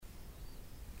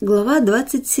Глава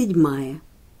 27.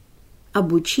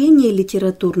 Обучение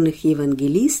литературных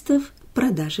евангелистов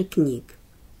продаже книг.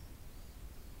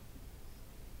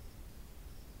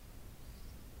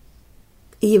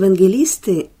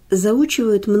 Евангелисты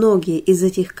заучивают многие из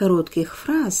этих коротких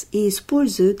фраз и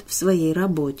используют в своей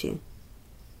работе.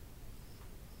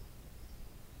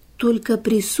 Только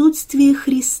присутствие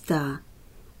Христа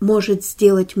может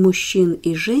сделать мужчин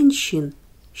и женщин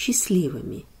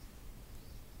счастливыми.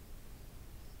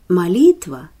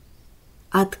 Молитва –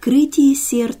 открытие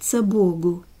сердца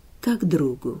Богу как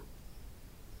другу.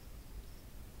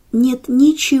 Нет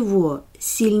ничего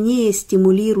сильнее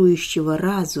стимулирующего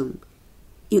разум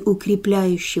и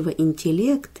укрепляющего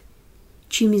интеллект,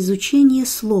 чем изучение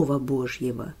Слова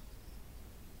Божьего.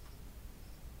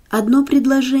 Одно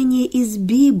предложение из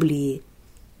Библии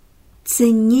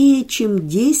ценнее, чем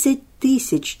 10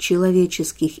 тысяч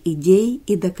человеческих идей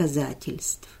и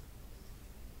доказательств.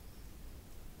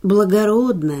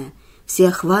 Благородная,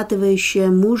 всеохватывающая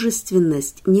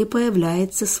мужественность не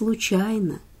появляется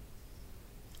случайно.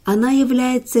 Она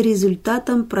является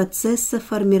результатом процесса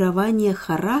формирования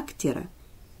характера,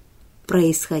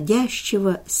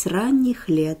 происходящего с ранних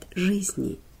лет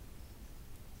жизни.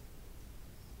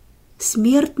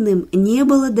 Смертным не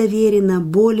было доверено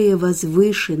более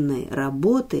возвышенной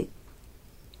работы,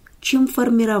 чем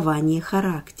формирование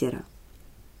характера.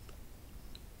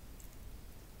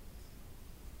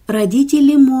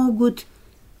 Родители могут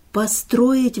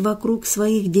построить вокруг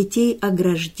своих детей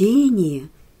ограждения,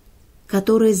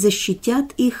 которые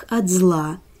защитят их от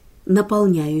зла,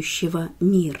 наполняющего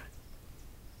мир.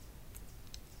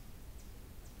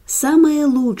 Самое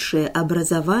лучшее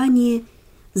образование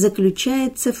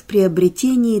заключается в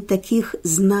приобретении таких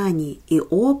знаний и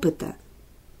опыта,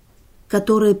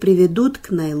 которые приведут к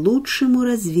наилучшему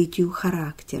развитию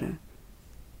характера.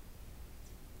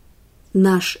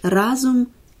 Наш разум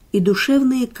и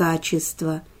душевные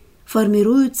качества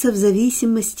формируются в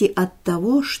зависимости от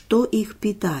того, что их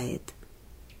питает.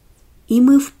 И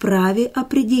мы вправе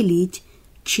определить,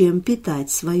 чем питать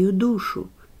свою душу.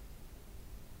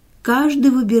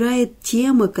 Каждый выбирает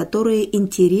темы, которые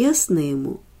интересны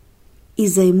ему, и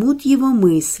займут его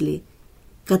мысли,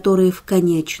 которые в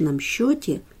конечном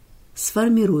счете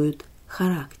сформируют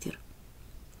характер.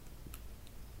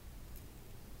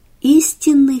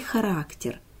 Истинный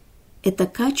характер – это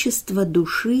качество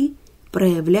души,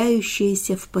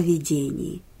 проявляющееся в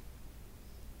поведении.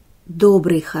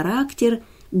 Добрый характер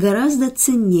гораздо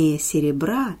ценнее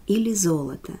серебра или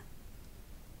золота.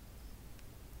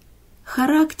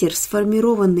 Характер,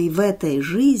 сформированный в этой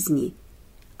жизни,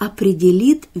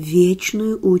 определит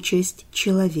вечную участь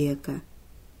человека.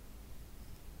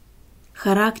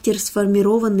 Характер,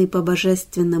 сформированный по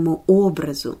божественному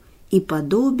образу и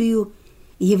подобию,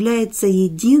 является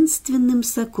единственным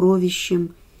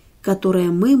сокровищем,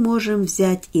 которое мы можем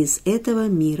взять из этого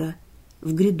мира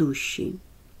в грядущий.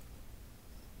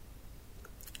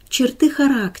 Черты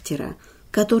характера,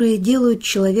 которые делают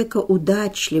человека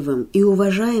удачливым и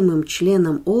уважаемым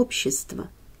членом общества,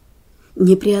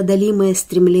 непреодолимое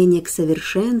стремление к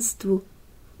совершенству,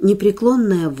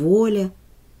 непреклонная воля,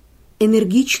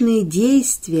 энергичные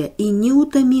действия и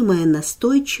неутомимая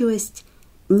настойчивость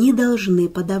не должны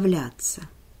подавляться.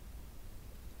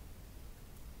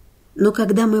 Но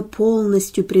когда мы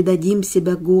полностью предадим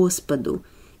себя Господу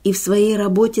и в своей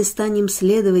работе станем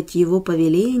следовать Его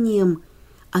повелениям,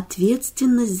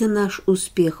 ответственность за наш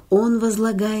успех Он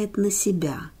возлагает на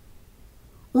себя.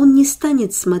 Он не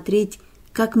станет смотреть,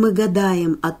 как мы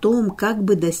гадаем о том, как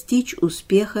бы достичь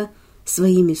успеха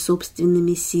своими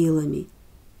собственными силами.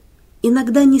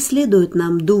 Иногда не следует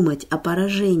нам думать о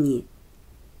поражении.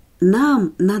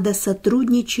 Нам надо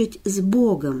сотрудничать с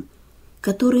Богом,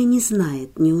 который не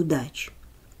знает неудач.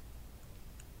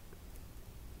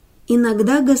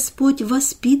 Иногда Господь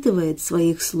воспитывает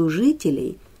своих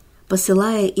служителей,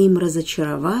 посылая им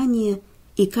разочарования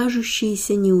и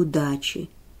кажущиеся неудачи.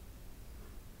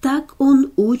 Так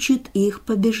Он учит их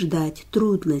побеждать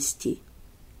трудности.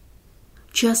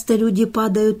 Часто люди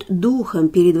падают духом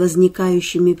перед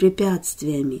возникающими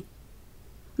препятствиями,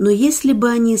 но если бы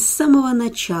они с самого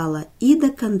начала и до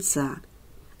конца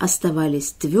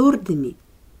оставались твердыми,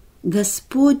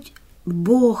 Господь,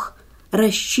 Бог,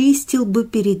 расчистил бы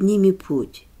перед ними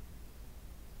путь.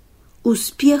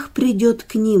 Успех придет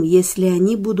к ним, если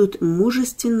они будут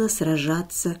мужественно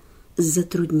сражаться с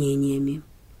затруднениями.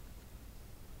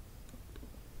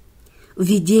 В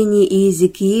видении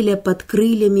Иезекииля под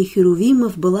крыльями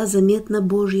херувимов была заметна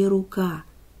Божья рука.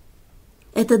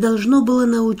 Это должно было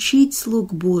научить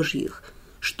слуг Божьих,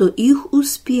 что их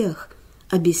успех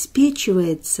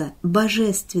обеспечивается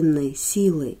божественной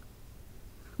силой.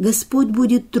 Господь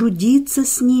будет трудиться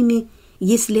с ними,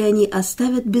 если они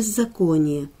оставят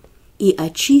беззаконие и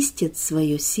очистят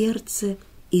свое сердце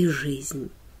и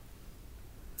жизнь.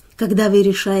 Когда вы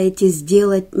решаете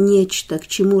сделать нечто, к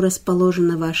чему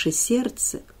расположено ваше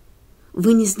сердце,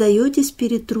 вы не сдаетесь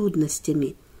перед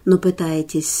трудностями, но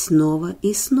пытаетесь снова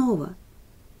и снова.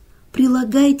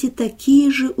 Прилагайте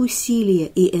такие же усилия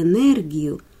и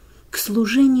энергию к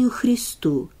служению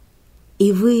Христу,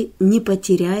 и вы не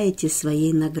потеряете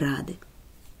своей награды.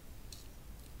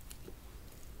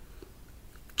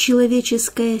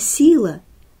 Человеческая сила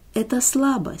 – это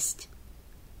слабость,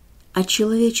 а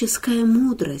человеческая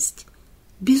мудрость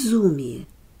 – безумие.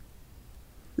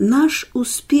 Наш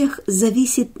успех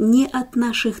зависит не от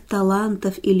наших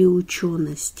талантов или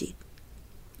учености,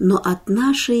 но от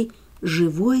нашей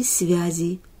живой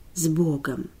связи с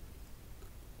Богом.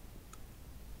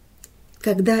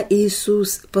 Когда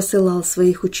Иисус посылал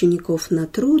своих учеников на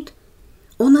труд,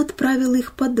 Он отправил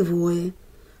их по двое,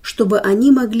 чтобы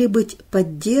они могли быть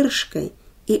поддержкой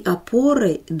и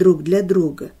опорой друг для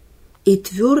друга и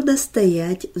твердо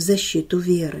стоять в защиту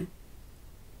веры.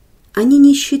 Они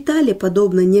не считали,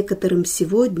 подобно некоторым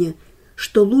сегодня,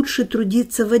 что лучше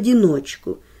трудиться в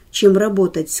одиночку, чем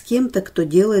работать с кем-то, кто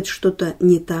делает что-то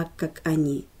не так, как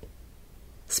они.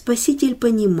 Спаситель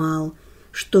понимал,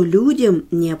 что людям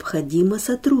необходимо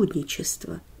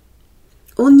сотрудничество.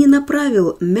 Он не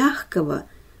направил мягкого,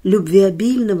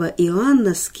 любвеобильного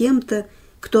Иоанна с кем-то,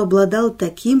 кто обладал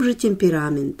таким же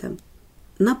темпераментом.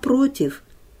 Напротив,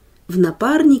 в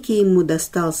напарнике ему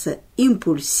достался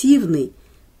импульсивный,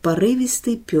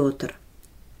 порывистый Петр.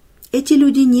 Эти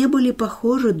люди не были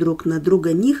похожи друг на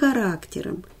друга ни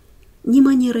характером, ни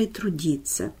манерой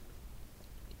трудиться.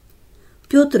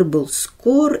 Петр был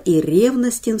скор и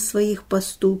ревностен в своих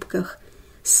поступках,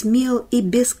 смел и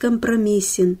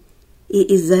бескомпромиссен, и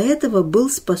из-за этого был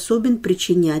способен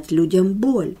причинять людям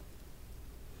боль.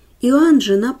 Иоанн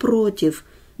же, напротив,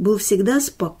 был всегда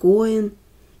спокоен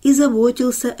и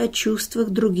заботился о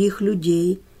чувствах других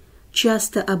людей,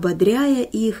 часто ободряя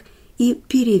их и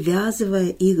перевязывая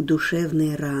их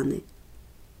душевные раны.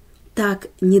 Так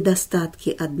недостатки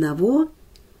одного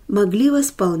могли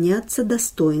восполняться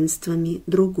достоинствами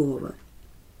другого.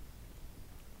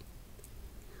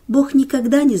 Бог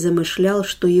никогда не замышлял,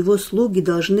 что Его слуги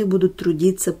должны будут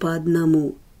трудиться по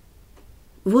одному.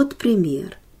 Вот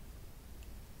пример.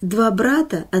 Два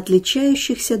брата,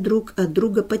 отличающихся друг от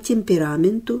друга по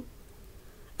темпераменту,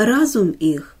 разум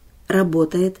их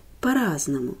работает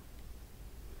по-разному.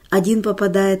 Один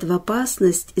попадает в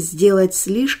опасность сделать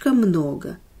слишком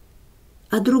много,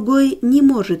 а другой не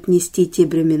может нести те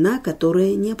бремена,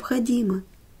 которые необходимы.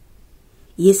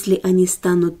 Если они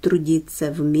станут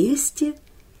трудиться вместе,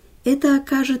 это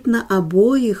окажет на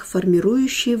обоих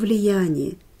формирующее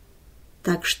влияние,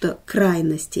 так что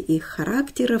крайности их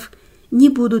характеров не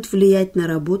будут влиять на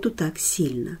работу так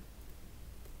сильно.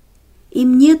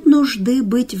 Им нет нужды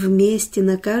быть вместе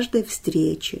на каждой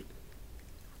встрече.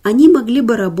 Они могли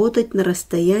бы работать на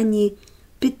расстоянии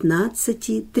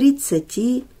 15,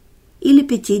 30 или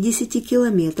 50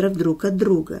 километров друг от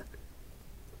друга.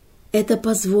 Это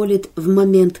позволит в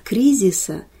момент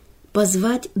кризиса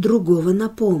позвать другого на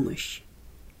помощь.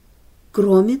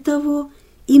 Кроме того,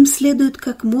 им следует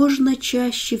как можно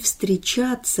чаще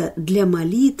встречаться для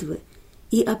молитвы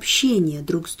и общения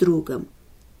друг с другом.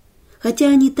 Хотя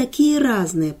они такие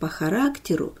разные по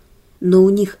характеру, но у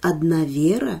них одна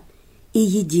вера и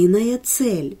единая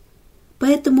цель,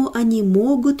 поэтому они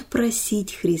могут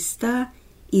просить Христа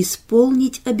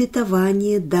исполнить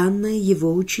обетование, данное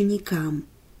Его ученикам.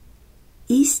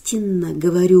 Истинно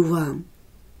говорю вам,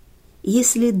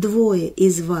 если двое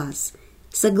из вас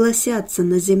согласятся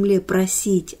на земле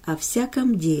просить о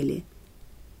всяком деле,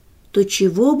 то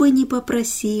чего бы ни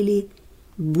попросили,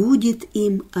 будет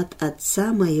им от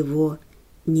Отца Моего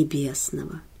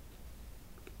Небесного.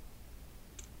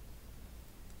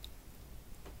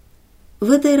 В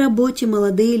этой работе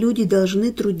молодые люди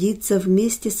должны трудиться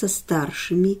вместе со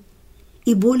старшими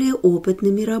и более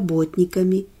опытными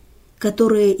работниками,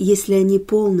 которые, если они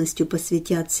полностью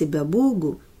посвятят себя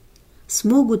Богу,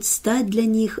 смогут стать для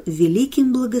них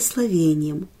великим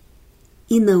благословением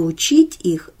и научить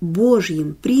их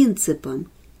Божьим принципам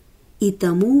и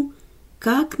тому,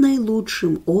 как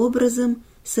наилучшим образом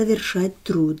совершать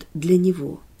труд для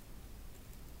Него.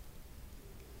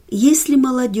 Если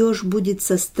молодежь будет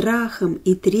со страхом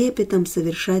и трепетом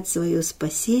совершать свое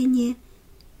спасение,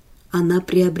 она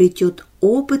приобретет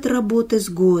опыт работы с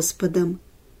Господом,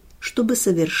 чтобы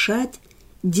совершать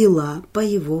дела по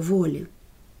Его воле.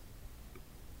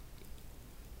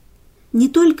 Не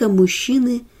только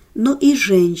мужчины, но и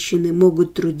женщины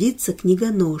могут трудиться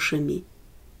книгоношами.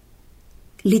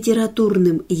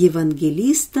 Литературным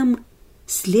евангелистам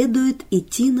следует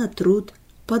идти на труд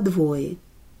по двое.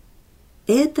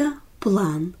 Это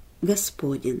план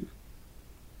Господень.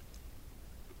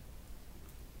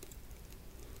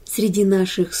 Среди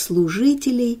наших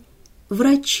служителей,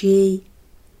 врачей,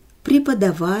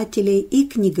 преподавателей и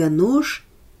книгонож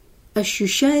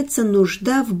ощущается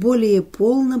нужда в более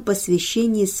полном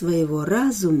посвящении своего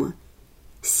разума,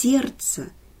 сердца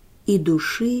и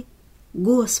души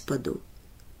Господу.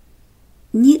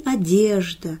 Ни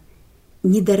одежда,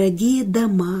 ни дорогие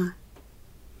дома,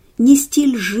 ни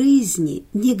стиль жизни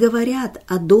не говорят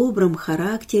о добром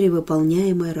характере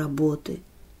выполняемой работы,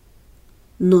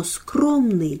 но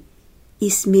скромный и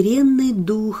смиренный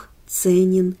дух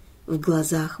ценен в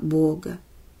глазах Бога.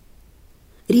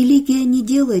 Религия не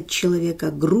делает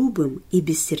человека грубым и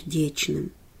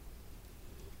бессердечным.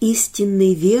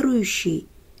 Истинный верующий,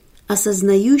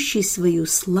 осознающий свою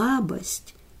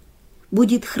слабость,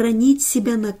 будет хранить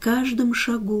себя на каждом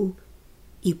шагу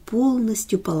и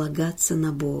полностью полагаться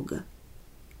на Бога.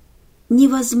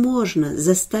 Невозможно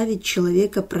заставить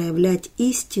человека проявлять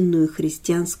истинную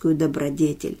христианскую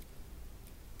добродетель.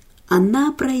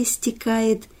 Она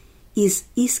проистекает из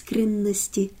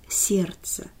искренности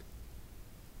сердца.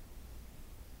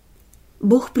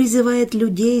 Бог призывает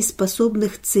людей,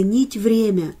 способных ценить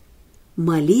время,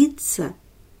 молиться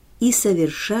и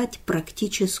совершать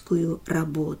практическую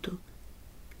работу.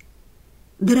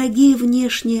 Дорогие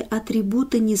внешние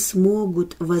атрибуты не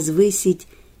смогут возвысить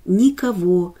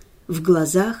никого в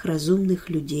глазах разумных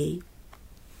людей.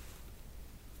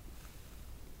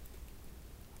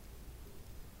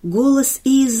 Голос и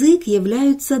язык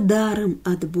являются даром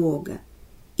от Бога,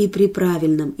 и при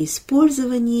правильном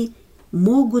использовании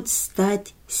могут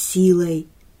стать силой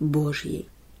Божьей.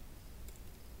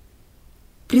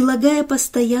 Прилагая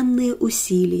постоянные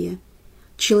усилия,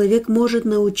 человек может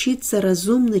научиться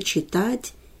разумно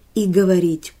читать и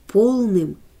говорить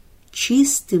полным,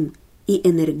 чистым и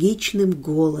энергичным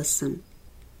голосом.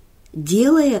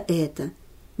 Делая это,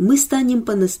 мы станем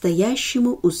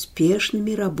по-настоящему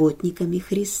успешными работниками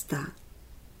Христа.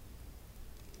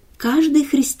 Каждый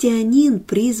христианин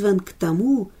призван к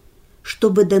тому,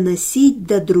 чтобы доносить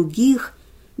до других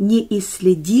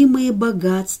неисследимые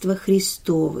богатства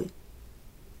Христовы.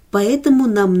 Поэтому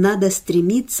нам надо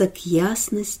стремиться к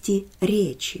ясности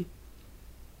речи.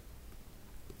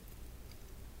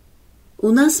 У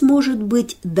нас может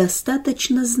быть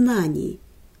достаточно знаний,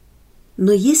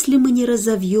 но если мы не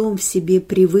разовьем в себе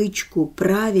привычку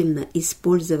правильно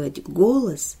использовать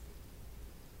голос,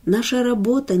 наша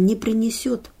работа не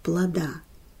принесет плода.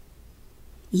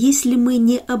 Если мы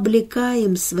не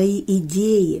облекаем свои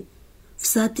идеи в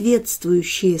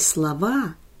соответствующие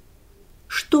слова,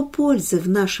 что пользы в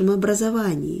нашем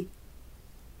образовании?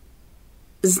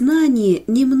 Знание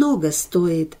немного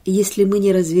стоит, если мы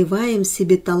не развиваем в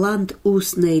себе талант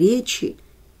устной речи,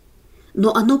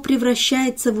 но оно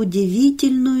превращается в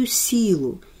удивительную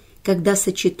силу, когда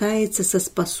сочетается со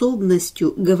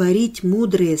способностью говорить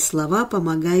мудрые слова,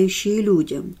 помогающие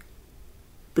людям,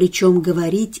 причем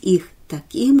говорить их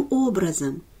таким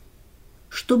образом,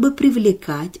 чтобы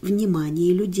привлекать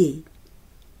внимание людей.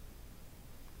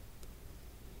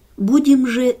 Будем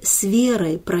же с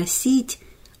верой просить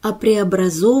о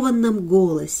преобразованном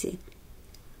голосе,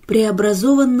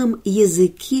 преобразованном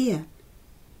языке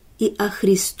и о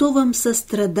Христовом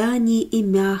сострадании и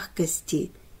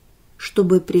мягкости,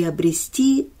 чтобы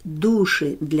приобрести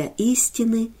души для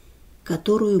истины,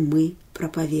 которую мы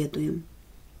проповедуем.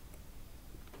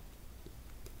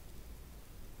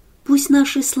 Пусть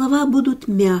наши слова будут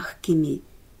мягкими,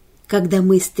 когда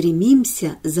мы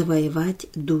стремимся завоевать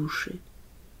души.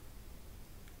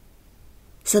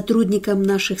 Сотрудникам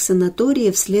наших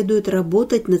санаториев следует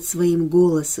работать над своим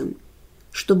голосом,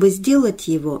 чтобы сделать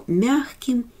его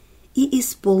мягким и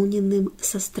исполненным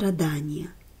сострадания.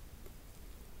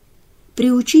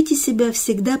 Приучите себя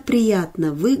всегда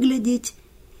приятно выглядеть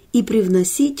и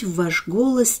привносить в ваш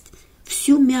голос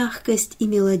всю мягкость и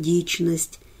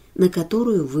мелодичность, на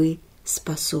которую вы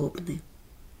способны.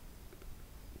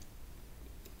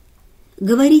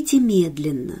 Говорите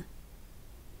медленно.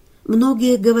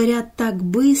 Многие говорят так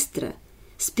быстро,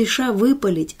 спеша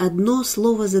выпалить одно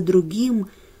слово за другим,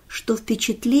 что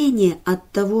впечатление от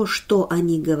того, что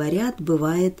они говорят,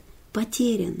 бывает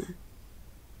потеряно.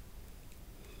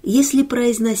 Если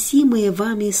произносимые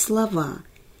вами слова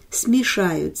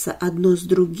смешаются одно с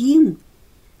другим,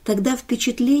 тогда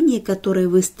впечатление, которое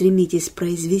вы стремитесь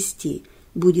произвести,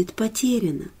 будет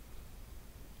потеряно.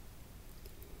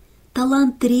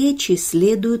 Талант речи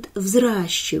следует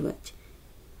взращивать,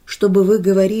 чтобы вы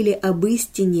говорили об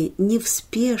истине не в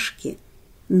спешке,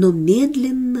 но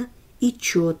медленно и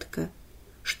четко,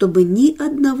 чтобы ни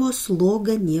одного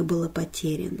слога не было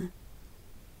потеряно.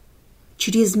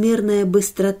 Чрезмерная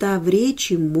быстрота в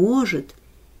речи может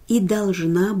и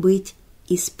должна быть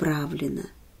исправлена.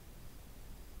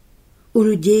 У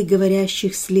людей,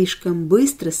 говорящих слишком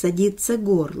быстро, садится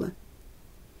горло.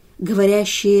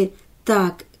 Говорящие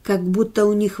так, как будто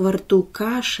у них во рту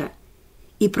каша,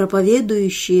 и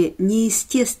проповедующие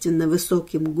неестественно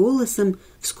высоким голосом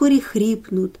вскоре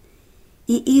хрипнут,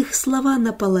 и их слова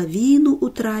наполовину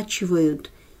утрачивают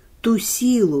ту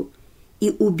силу и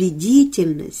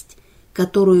убедительность,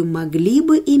 которую могли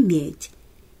бы иметь,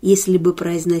 если бы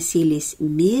произносились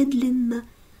медленно,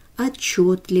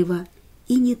 отчетливо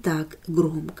и не так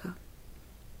громко.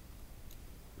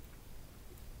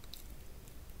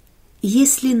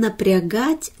 Если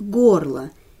напрягать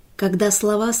горло, когда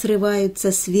слова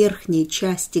срываются с верхней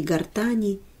части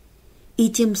гортани и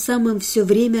тем самым все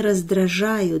время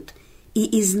раздражают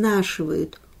и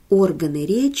изнашивают органы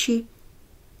речи,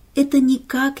 это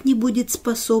никак не будет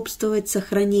способствовать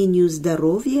сохранению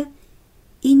здоровья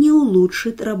и не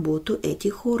улучшит работу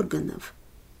этих органов.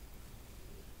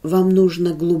 Вам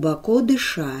нужно глубоко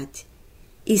дышать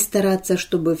и стараться,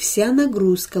 чтобы вся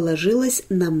нагрузка ложилась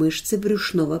на мышцы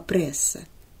брюшного пресса.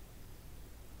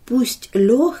 Пусть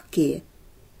легкие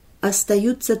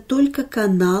остаются только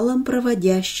каналом,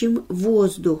 проводящим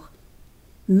воздух,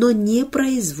 но не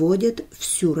производят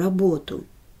всю работу.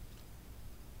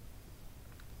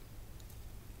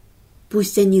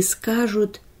 Пусть они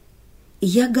скажут: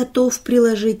 «Я готов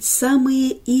приложить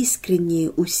самые искренние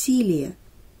усилия,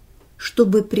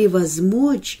 чтобы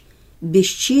превозмочь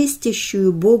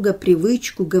бесчестящую Бога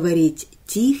привычку говорить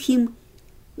тихим,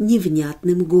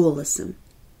 невнятным голосом.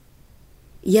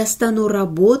 Я стану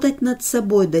работать над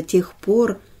собой до тех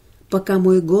пор, пока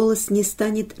мой голос не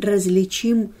станет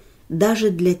различим даже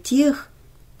для тех,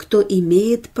 кто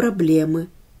имеет проблемы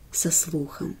со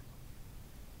слухом».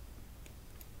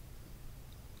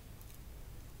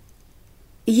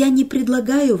 Я не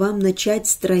предлагаю вам начать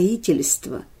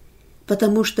строительство,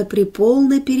 потому что при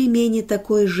полной перемене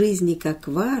такой жизни, как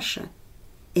ваша,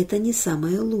 это не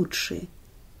самое лучшее.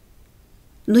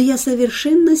 Но я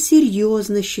совершенно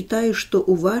серьезно считаю, что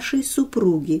у вашей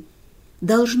супруги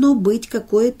должно быть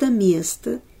какое-то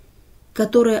место,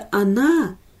 которое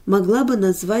она могла бы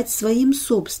назвать своим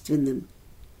собственным,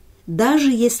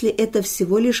 даже если это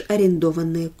всего лишь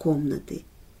арендованные комнаты.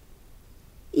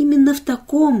 Именно в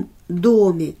таком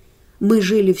доме мы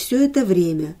жили все это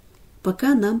время,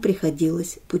 пока нам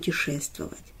приходилось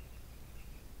путешествовать.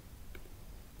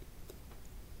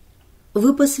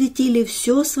 Вы посвятили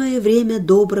все свое время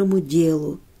доброму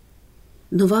делу,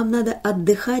 но вам надо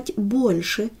отдыхать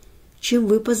больше, чем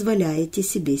вы позволяете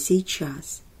себе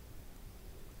сейчас.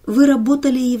 Вы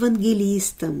работали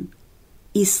евангелистом,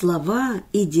 и слова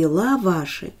и дела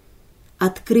ваши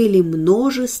открыли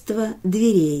множество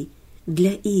дверей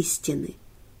для истины.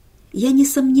 Я не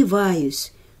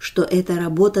сомневаюсь, что эта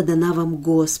работа дана вам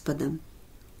Господом.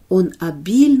 Он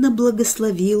обильно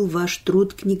благословил ваш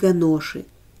труд книгоноши,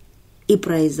 и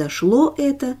произошло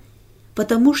это,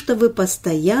 потому что вы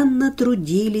постоянно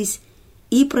трудились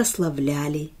и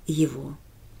прославляли Его.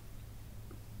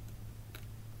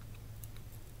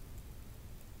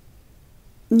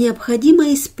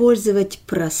 Необходимо использовать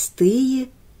простые,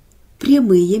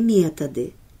 прямые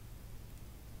методы.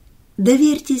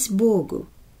 Доверьтесь Богу.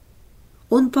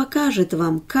 Он покажет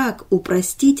вам, как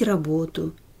упростить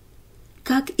работу,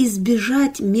 как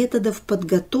избежать методов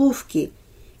подготовки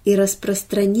и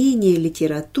распространения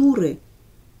литературы,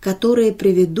 которые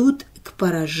приведут к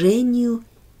поражению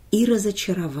и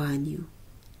разочарованию.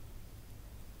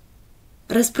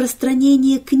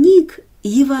 Распространение книг –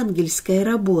 евангельская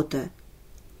работа,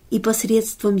 и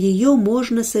посредством ее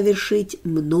можно совершить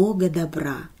много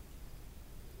добра.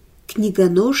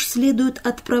 Книгонож следует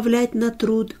отправлять на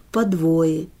труд по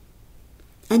двое.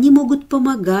 Они могут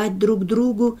помогать друг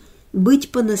другу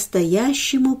быть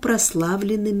по-настоящему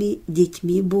прославленными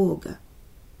детьми Бога.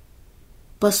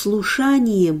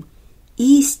 Послушанием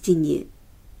истине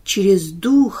через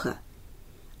Духа,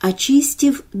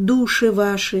 очистив души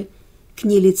ваши к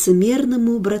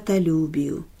нелицемерному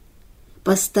братолюбию,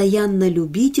 постоянно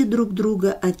любите друг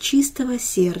друга от чистого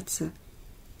сердца,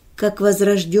 как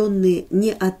возрожденные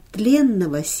не от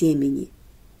тленного семени,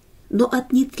 но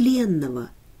от нетленного,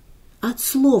 от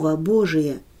Слова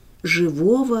Божия,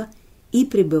 живого и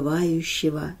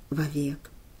пребывающего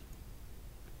вовек.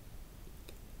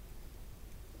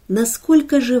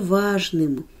 Насколько же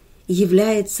важным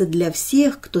является для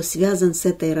всех, кто связан с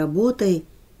этой работой,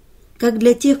 как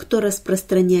для тех, кто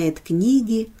распространяет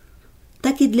книги,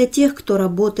 так и для тех, кто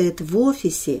работает в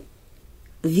офисе,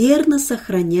 верно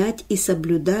сохранять и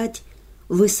соблюдать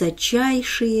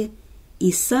высочайшие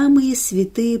и самые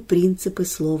святые принципы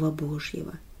Слова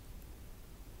Божьего.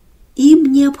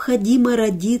 Им необходимо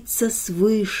родиться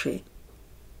свыше,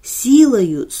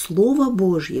 силою Слова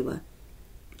Божьего,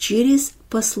 через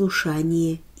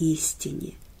послушание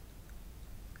истине.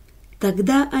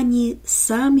 Тогда они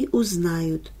сами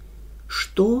узнают,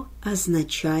 что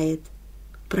означает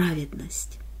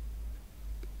праведность.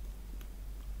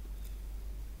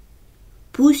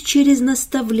 Пусть через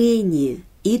наставление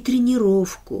и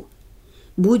тренировку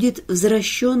будет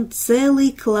взращен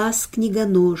целый класс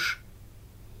книгонож,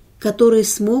 которые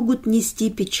смогут нести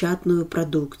печатную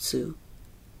продукцию.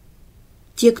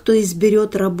 Те, кто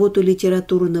изберет работу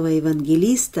литературного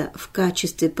евангелиста в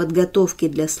качестве подготовки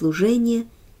для служения,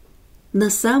 на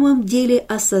самом деле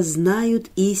осознают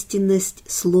истинность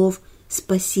слов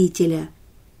Спасителя.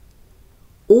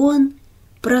 Он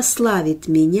прославит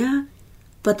меня,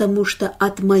 потому что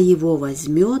от моего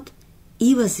возьмет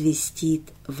и возвестит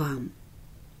вам.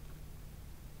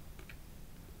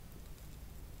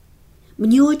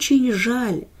 Мне очень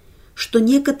жаль, что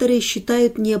некоторые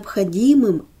считают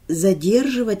необходимым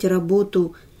задерживать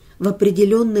работу в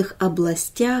определенных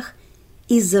областях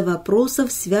из-за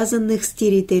вопросов, связанных с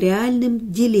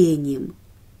территориальным делением,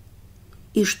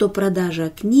 и что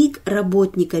продажа книг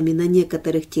работниками на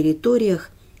некоторых территориях,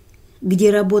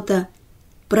 где работа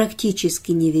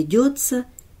практически не ведется,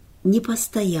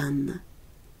 непостоянна.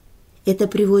 Это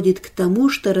приводит к тому,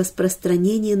 что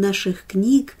распространение наших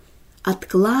книг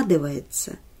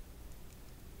откладывается.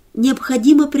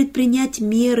 Необходимо предпринять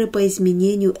меры по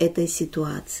изменению этой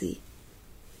ситуации.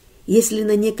 Если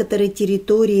на некоторой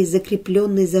территории,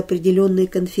 закрепленной за определенной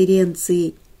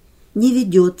конференцией, не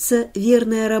ведется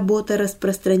верная работа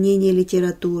распространения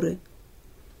литературы,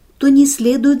 то не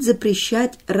следует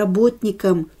запрещать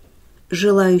работникам,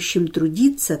 желающим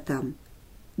трудиться там,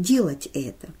 делать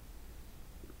это.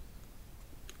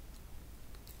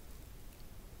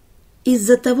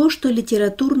 Из-за того, что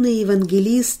литературные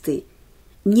евангелисты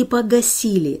не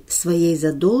погасили своей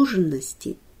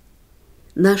задолженности,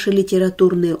 наши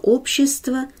литературные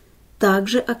общества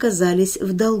также оказались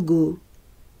в долгу.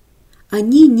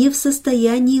 Они не в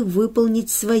состоянии выполнить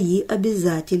свои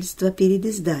обязательства перед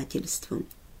издательством.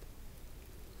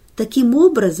 Таким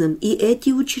образом, и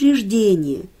эти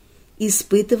учреждения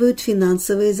испытывают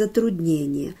финансовые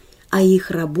затруднения, а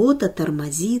их работа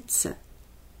тормозится.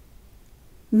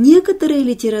 Некоторые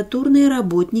литературные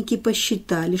работники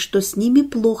посчитали, что с ними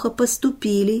плохо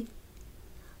поступили,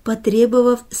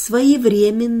 потребовав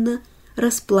своевременно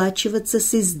расплачиваться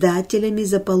с издателями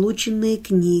за полученные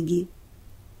книги.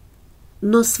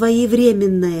 Но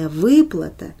своевременная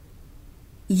выплата –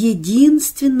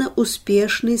 единственно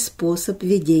успешный способ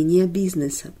ведения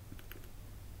бизнеса.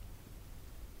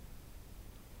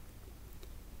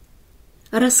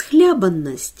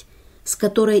 Расхлябанность, с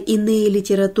которой иные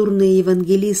литературные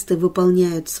евангелисты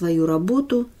выполняют свою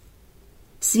работу,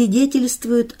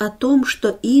 свидетельствует о том,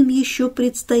 что им еще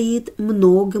предстоит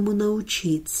многому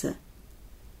научиться.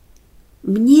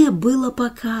 Мне было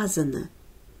показано,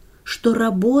 что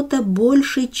работа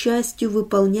большей частью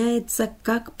выполняется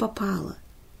как попало.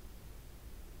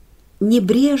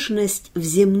 Небрежность в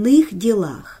земных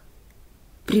делах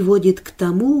приводит к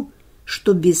тому,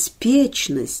 что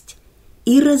беспечность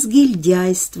и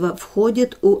разгильдяйство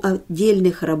входят у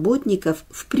отдельных работников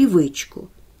в привычку,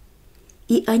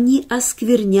 и они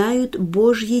оскверняют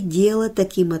Божье дело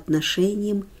таким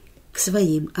отношением к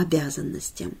своим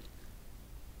обязанностям.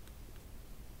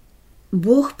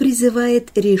 Бог призывает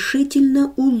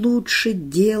решительно улучшить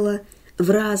дело в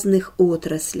разных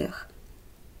отраслях.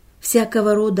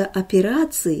 Всякого рода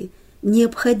операции,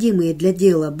 необходимые для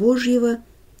дела Божьего,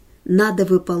 надо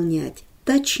выполнять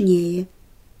точнее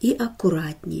и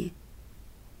аккуратнее.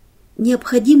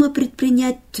 Необходимо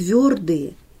предпринять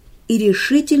твердые и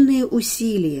решительные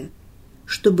усилия,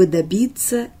 чтобы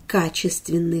добиться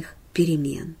качественных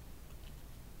перемен.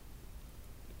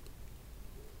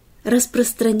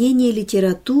 Распространение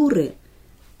литературы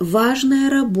 –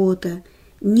 важная работа,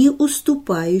 не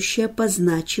уступающая по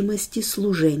значимости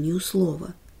служению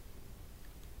слова.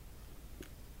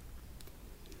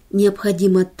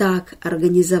 Необходимо так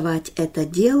организовать это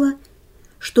дело,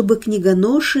 чтобы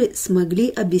книгоноши смогли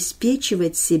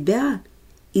обеспечивать себя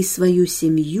и свою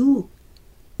семью,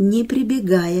 не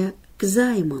прибегая к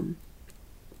займам.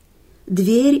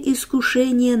 Дверь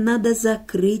искушения надо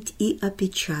закрыть и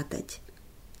опечатать.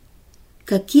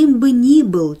 Каким бы ни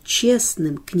был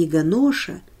честным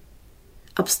книгоноша,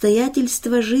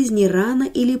 обстоятельства жизни рано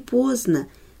или поздно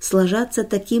сложатся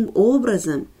таким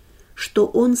образом, что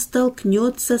он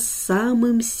столкнется с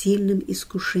самым сильным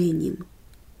искушением.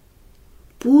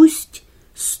 пусть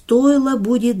стойло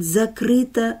будет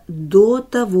закрыто до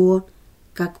того,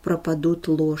 как пропадут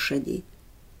лошади.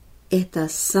 Это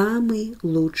самый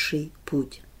лучший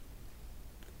путь.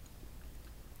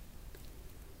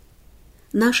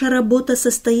 Наша работа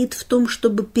состоит в том,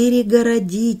 чтобы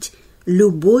перегородить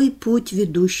любой путь,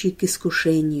 ведущий к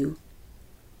искушению.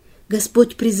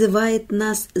 Господь призывает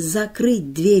нас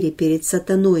закрыть двери перед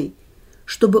сатаной,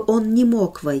 чтобы он не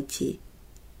мог войти.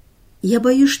 Я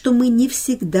боюсь, что мы не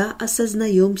всегда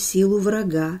осознаем силу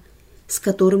врага, с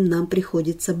которым нам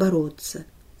приходится бороться.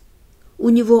 У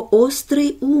него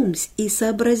острый ум и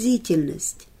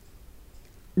сообразительность.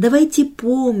 Давайте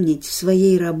помнить в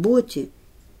своей работе,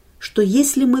 что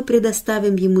если мы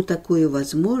предоставим ему такую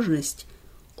возможность,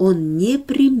 он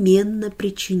непременно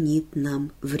причинит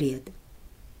нам вред.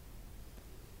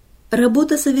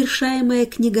 Работа, совершаемая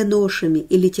книгоношами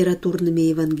и литературными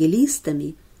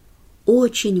евангелистами,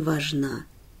 очень важна.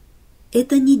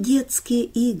 Это не детские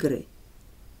игры.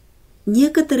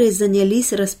 Некоторые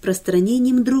занялись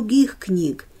распространением других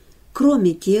книг,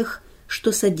 кроме тех,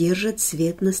 что содержат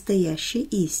свет настоящей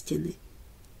истины.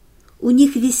 У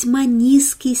них весьма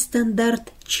низкий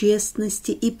стандарт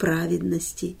честности и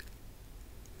праведности.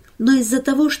 Но из-за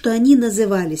того, что они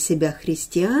называли себя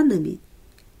христианами,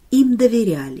 им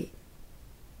доверяли.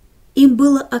 Им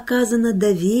было оказано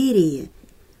доверие,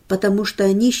 потому что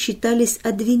они считались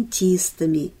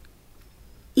адвентистами,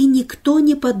 и никто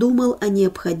не подумал о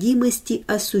необходимости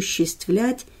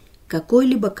осуществлять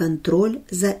какой-либо контроль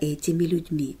за этими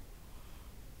людьми.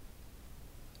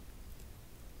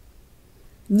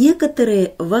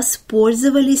 Некоторые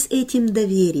воспользовались этим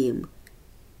доверием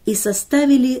и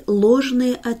составили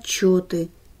ложные отчеты,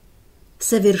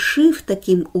 совершив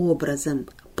таким образом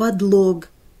подлог,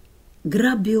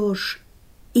 грабеж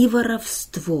и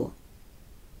воровство.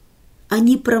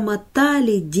 Они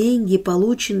промотали деньги,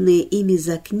 полученные ими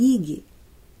за книги,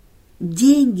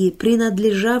 деньги,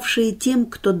 принадлежавшие тем,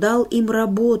 кто дал им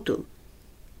работу.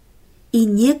 И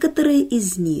некоторые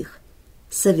из них,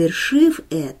 совершив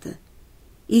это,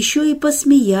 еще и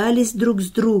посмеялись друг с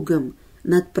другом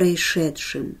над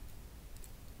происшедшим.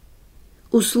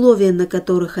 Условия, на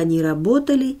которых они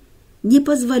работали, не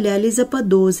позволяли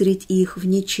заподозрить их в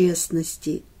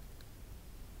нечестности.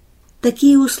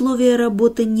 Такие условия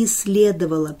работы не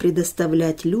следовало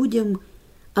предоставлять людям,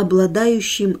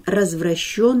 обладающим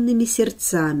развращенными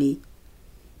сердцами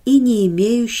и не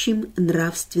имеющим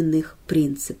нравственных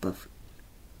принципов.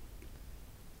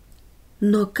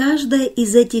 Но каждая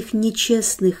из этих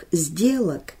нечестных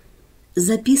сделок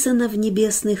записана в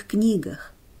небесных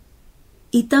книгах,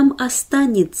 и там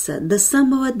останется до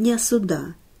самого дня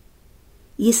суда,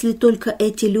 если только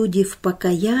эти люди в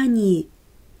покаянии,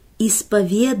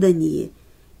 исповедании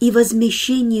и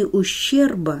возмещении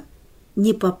ущерба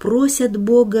не попросят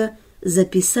Бога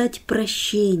записать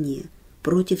прощение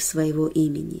против своего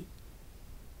имени.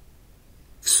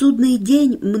 В судный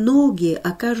день многие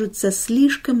окажутся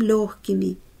слишком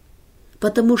легкими,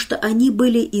 потому что они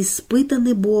были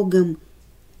испытаны Богом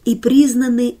и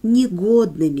признаны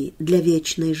негодными для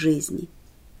вечной жизни.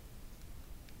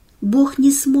 Бог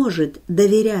не сможет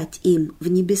доверять им в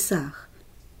небесах.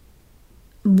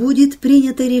 Будет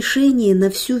принято решение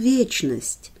на всю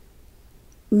вечность.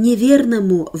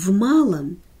 Неверному в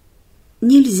малом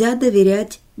нельзя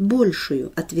доверять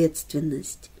большую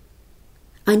ответственность.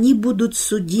 Они будут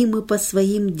судимы по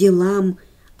своим делам,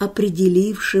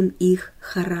 определившим их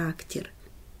характер.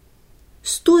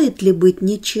 Стоит ли быть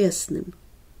нечестным?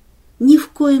 Ни в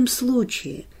коем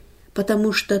случае,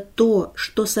 потому что то,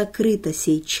 что сокрыто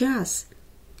сейчас,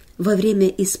 во время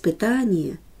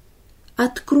испытания,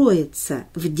 откроется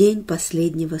в день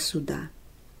последнего суда.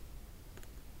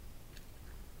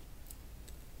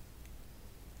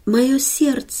 Мое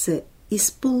сердце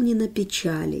исполнено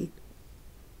печали,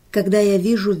 когда я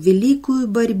вижу великую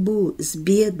борьбу с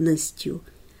бедностью,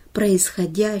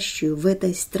 происходящую в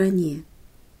этой стране,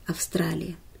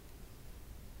 Австралия.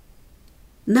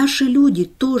 Наши люди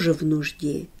тоже в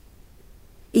нужде.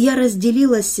 И я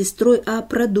разделила с сестрой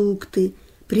продукты,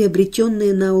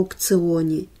 приобретенные на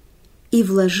аукционе, и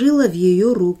вложила в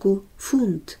ее руку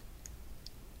фунт.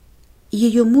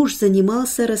 Ее муж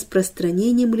занимался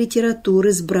распространением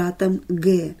литературы с братом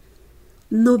Г.,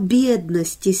 но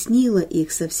бедность теснила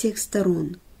их со всех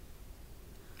сторон.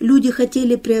 Люди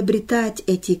хотели приобретать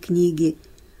эти книги,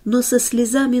 но со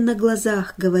слезами на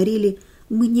глазах говорили: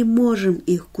 «Мы не можем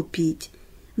их купить,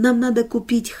 нам надо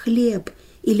купить хлеб,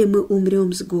 или мы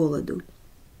умрем с голоду».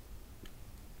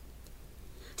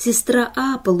 Сестра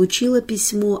получила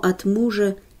письмо от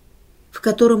мужа, в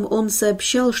котором он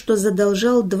сообщал, что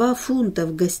задолжал 2 фунта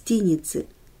в гостинице,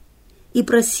 и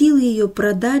просил ее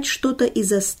продать что-то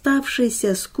из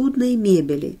оставшейся скудной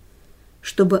мебели,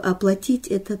 чтобы оплатить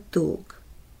этот долг.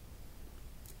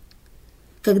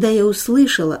 Когда я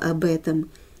услышала об этом,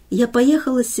 я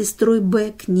поехала с сестрой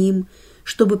Б к ним,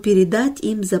 чтобы передать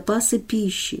им запасы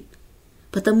пищи,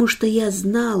 потому что я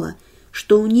знала,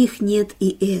 что у них нет и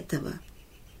этого.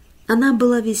 Она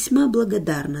была весьма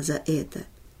благодарна за это.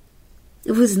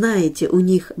 Вы знаете, у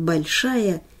них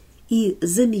большая и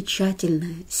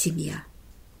замечательная семья.